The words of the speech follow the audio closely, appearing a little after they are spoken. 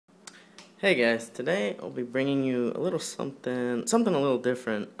Hey guys, today I'll be bringing you a little something a little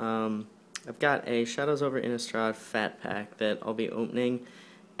different. I've got a Shadows over Innistrad fat pack that I'll be opening,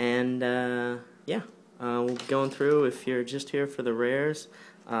 and yeah, we'll be going through. If you're just here for the rares,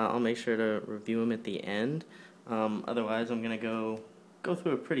 I'll make sure to review them at the end. Otherwise, I'm gonna go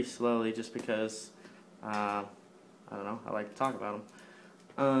through it pretty slowly, just because I don't know, I like to talk about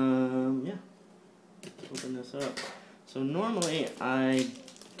them. Yeah, open this up. So normally I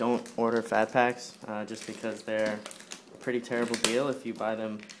don't order fat packs just because they're a pretty terrible deal if you buy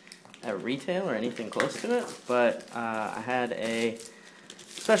them at retail or anything close to it. But I had a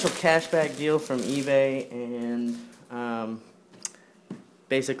special cashback deal from eBay, and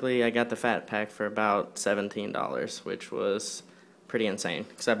basically I got the fat pack for about $17, which was pretty insane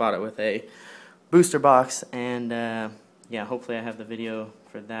because I bought it with a booster box, and yeah, hopefully I have the video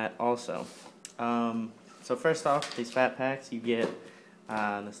for that also. So first off, these fat packs, you get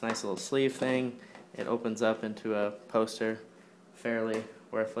this nice little sleeve thing. It opens up into a poster, fairly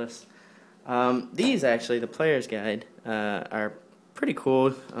worthless. These actually, the player's guide, are pretty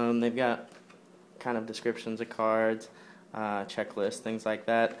cool. They've got kind of descriptions of cards, checklists, things like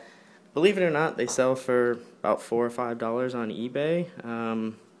that. Believe it or not, they sell for about $4 or $5 on eBay.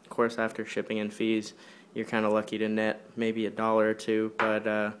 Of course, after shipping and fees, you're kind of lucky to net maybe $1 or $2, but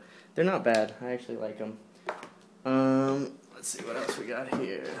they're not bad. I actually like them. Let's see what else we got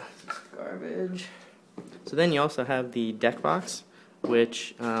here. Garbage. So then you also have the deck box,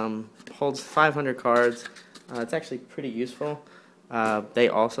 which holds 500 cards. It's actually pretty useful. They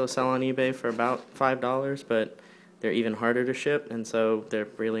also sell on eBay for about $5, but they're even harder to ship, and so they're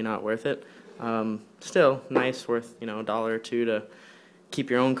really not worth it. Still nice, worth $1 or $2 to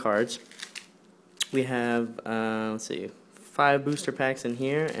keep your own cards. We have let's see, 5 booster packs in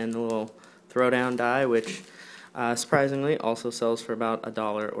here, and the little throwdown die, which surprisingly also sells for about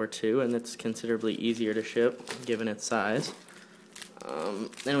 $1 or $2, and it's considerably easier to ship given its size.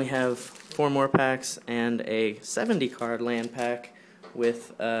 Then we have 4 more packs and a 70 card land pack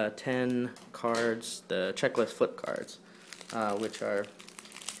with 10 cards, the checklist flip cards, which are,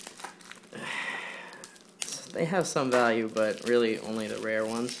 they have some value, but really only the rare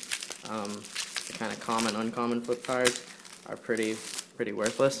ones. The kind of common, uncommon flip cards are pretty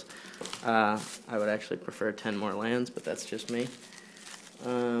worthless. I would actually prefer 10 more lands, but that's just me.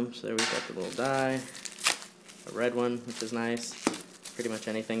 So there we've got the little die, a red one, which is nice. Pretty much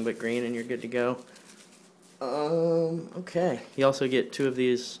anything but green and you're good to go. Okay. You also get 2 of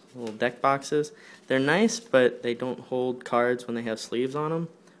these little deck boxes. They're nice, but they don't hold cards when they have sleeves on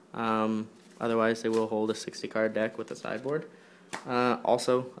them. Otherwise, they will hold a 60-card deck with a sideboard.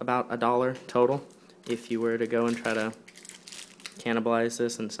 Also about $1 total if you were to go and try to cannibalize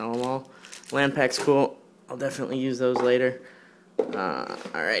this and sell them all. Land pack's cool. I'll definitely use those later.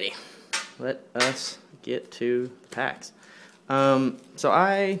 Alrighty, let us get to the packs. So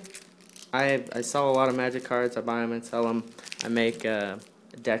I sell a lot of Magic cards. I buy them and sell them. I make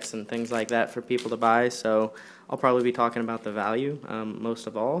decks and things like that for people to buy. So I'll probably be talking about the value most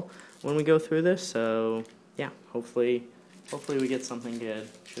of all when we go through this. So yeah, hopefully we get something good.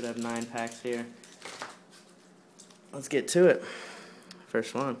 Should have 9 packs here. Let's get to it.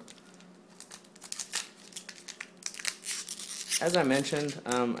 First one. As I mentioned,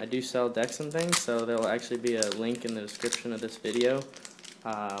 I do sell decks and things, so there will actually be a link in the description of this video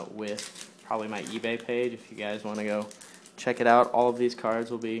with probably my eBay page if you guys want to go check it out. All of these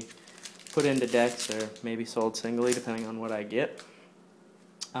cards will be put into decks or maybe sold singly depending on what I get.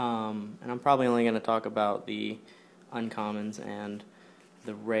 And I'm probably only going to talk about the uncommons and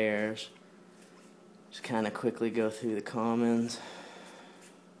the rares. Just kind of quickly go through the commons.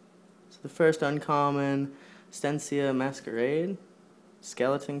 So the first uncommon, Stencia Masquerade,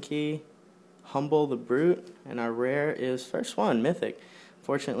 Skeleton Key, Humble the Brute, and our rare is first one, Mythic.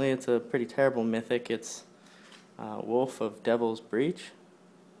 Fortunately, it's a pretty terrible Mythic. It's Wolf of Devil's Breach.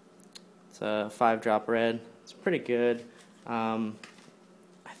 It's a 5-drop red. It's pretty good. I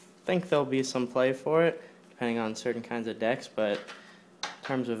think there'll be some play for it, depending on certain kinds of decks, but in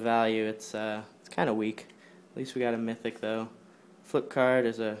terms of value, it's kind of weak. At least we got a Mythic, though. Flip card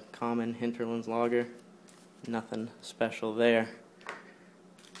is a common Hinterland's Logger. Nothing special there.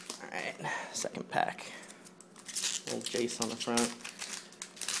 Alright, second pack. Old Jace on the front.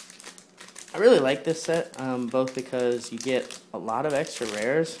 I really like this set, both because you get a lot of extra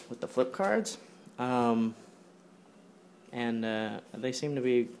rares with the flip cards, and they seem to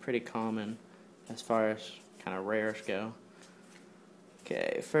be pretty common as far as kind of rares go.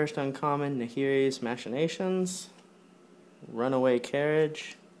 Okay, first uncommon, Nahiri's Machinations, Runaway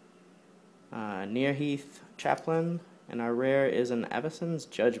Carriage, Nearheath Chaplain, and our rare is an Avacyn's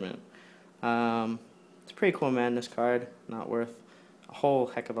Judgment. It's a pretty cool Madness card, not worth a whole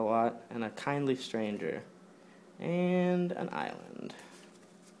heck of a lot, and a Kindly Stranger, and an Island.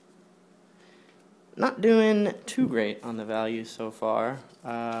 Not doing too great on the values so far,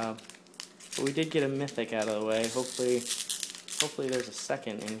 but we did get a Mythic out of the way. Hopefully there's a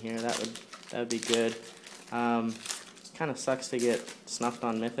second in here. That would be good. Kind of sucks to get snuffed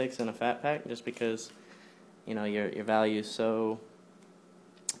on Mythics in a fat pack, just because your value is so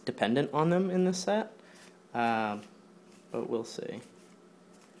dependent on them in this set. But we'll see.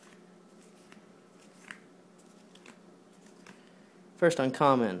 First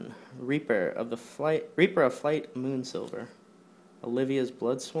uncommon, Reaper of Flight, Moonsilver, Olivia's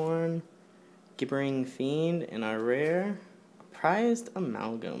Bloodsworn, Gibbering Fiend, and our rare, Prized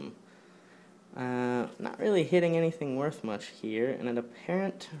Amalgam. Not really hitting anything worth much here, and an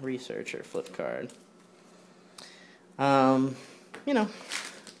Apparent Researcher flip card.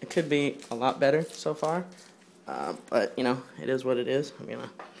 It could be a lot better so far, but it is what it is. I'm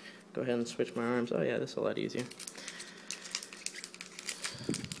gonna go ahead and switch my arms. Oh yeah, this is a lot easier.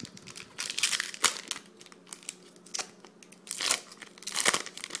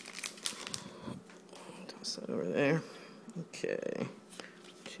 Toss that over there. Okay.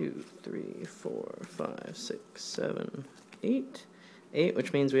 2, 3, 4, 5, 6, 7, 8. 8,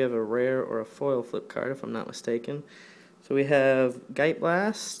 which means we have a rare or a foil flip card, if I'm not mistaken. So we have Gite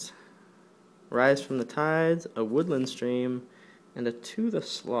Blast, Rise from the Tides, a Woodland Stream, and a To the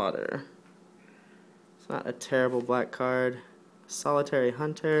Slaughter. It's not a terrible black card. Solitary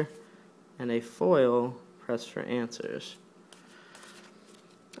Hunter, and a foil, Press for Answers.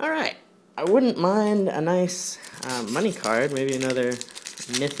 Alright, I wouldn't mind a nice money card, maybe another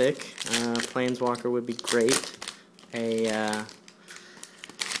Mythic. Planeswalker would be great. A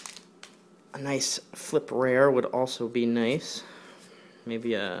nice flip rare would also be nice.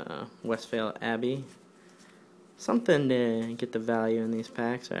 Maybe a Westvale Abbey. Something to get the value in these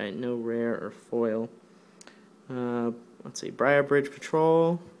packs. Alright, no rare or foil. Let's see, Briarbridge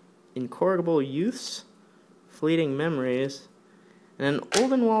Patrol, Incorrigible Youths, Fleeting Memories, and an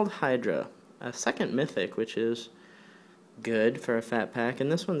Oldenwald Hydra. A second Mythic, which is good for a fat pack,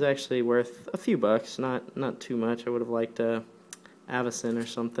 and this one's actually worth a few bucks, not too much. I would have liked a Avacyn or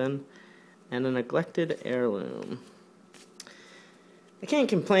something. And a Neglected Heirloom. I can't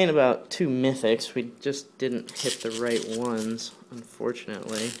complain about two Mythics. We just didn't hit the right ones,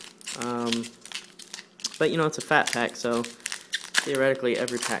 unfortunately. But it's a fat pack, so theoretically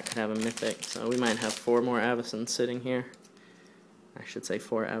every pack could have a Mythic. So we might have 4 more Avacyns sitting here. I should say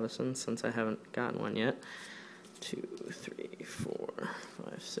 4 Avacyns, since I haven't gotten one yet. 2, 3, 4,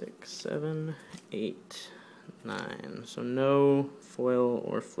 5, 6, 7, 8, 9. So no foil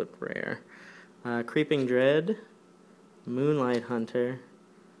or flip rare. Creeping Dread, Moonlight Hunter,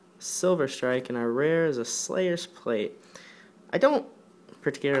 Silver Strike, and our rare is a Slayer's Plate. I don't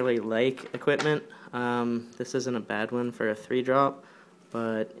particularly like equipment. This isn't a bad one for a 3-drop,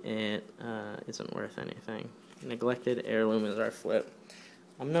 but it isn't worth anything. Neglected Heirloom is our flip.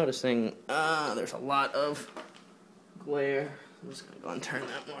 I'm noticing there's a lot of glare. I'm just going to go and turn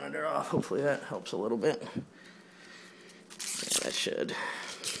that monitor off. Hopefully that helps a little bit. Yeah, that should.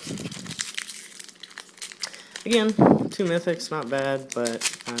 Again, 2 Mythics, not bad, but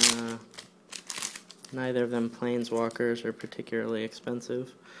neither of them Planeswalkers are particularly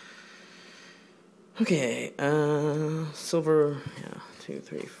expensive. Okay, silver, yeah, 2,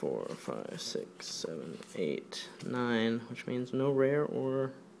 3, 4, 5, 6, 7, 8, 9, which means no rare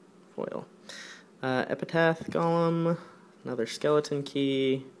or foil. Epitaph Golem, another Skeleton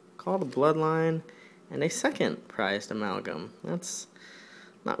Key, Call to Bloodline, and a second Prized Amalgam. That's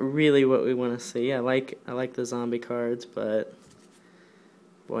not really what we want to see. I like the zombie cards, but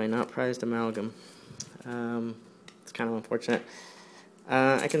boy, not Prized Amalgam. It's kind of unfortunate.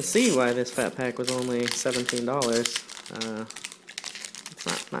 I can see why this fat pack was only $17.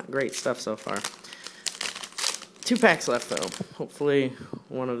 It's not great stuff so far. 2 packs left though. Hopefully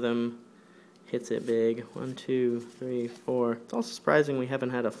one of them hits it big. 1, 2, 3, 4. It's also surprising we haven't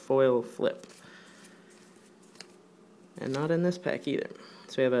had a foil flip. And not in this pack either.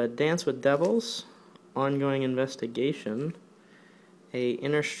 So we have a Dance with Devils, Ongoing Investigation, a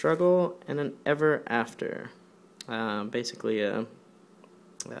Inner Struggle, and an Ever After. Basically a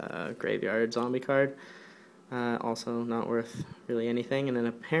graveyard zombie card. Also not worth really anything. And an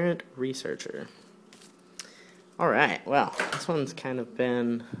Apparent Researcher. Alright, well, this one's kind of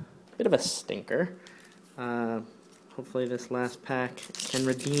been a bit of a stinker. Hopefully this last pack can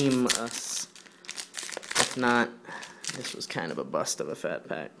redeem us. If not, this was kind of a bust of a fat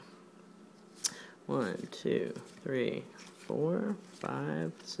pack. 1, 2, 3, 4,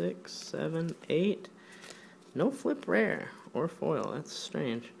 5, 6, 7, 8. No flip rare or foil. That's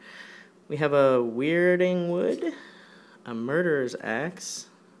strange. We have a Weirding Wood, a Murderer's Axe,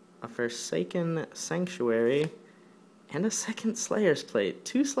 a Forsaken Sanctuary, and a second Slayer's Plate.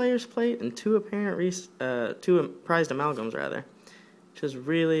 2 Slayer's Plate and 2 2 prized amalgams, rather. Which is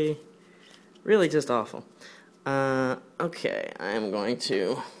really, really just awful. Okay, I'm going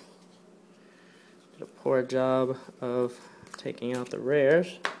to do a poor job of taking out the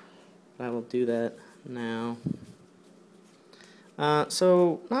rares. I will do that now.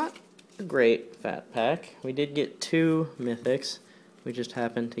 So, not a great fat pack. We did get 2 mythics. We just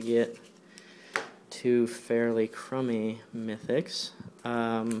happened to get 2 fairly crummy mythics.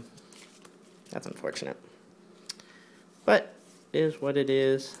 That's unfortunate. But it is what it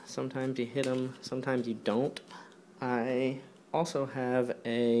is. Sometimes you hit them, sometimes you don't. I also have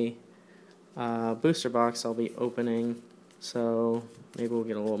a booster box I'll be opening, so maybe we'll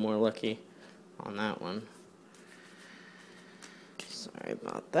get a little more lucky on that one. Sorry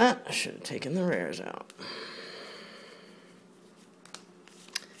about that. I should have taken the rares out.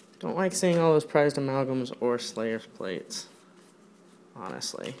 Don't like seeing all those prized amalgams or Slayer's Plates,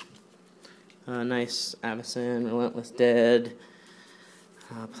 honestly. Nice Avacyn, Relentless Dead,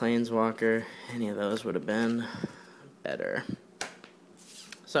 Planeswalker. Any of those would have been better.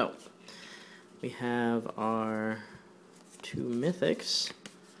 So, we have our 2 mythics.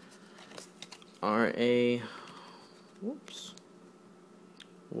 Are a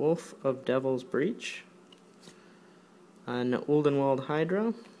Wolf of Devil's Breach, an Uldenwald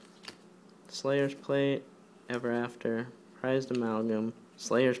Hydra, Slayer's Plate, Ever After, Prized Amalgam,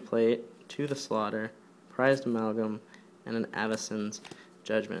 Slayer's Plate, To the Slaughter, Prized Amalgam, and an Avacyn's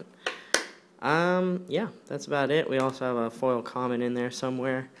Judgment. Yeah, that's about it. We also have a foil common in there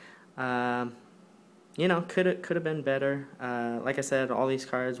somewhere. You know, could have been better. Like I said, all these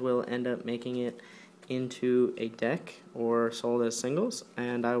cards will end up making it into a deck or sold as singles,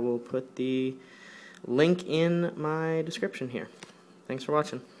 and I will put the link in my description here. Thanks for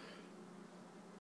watching.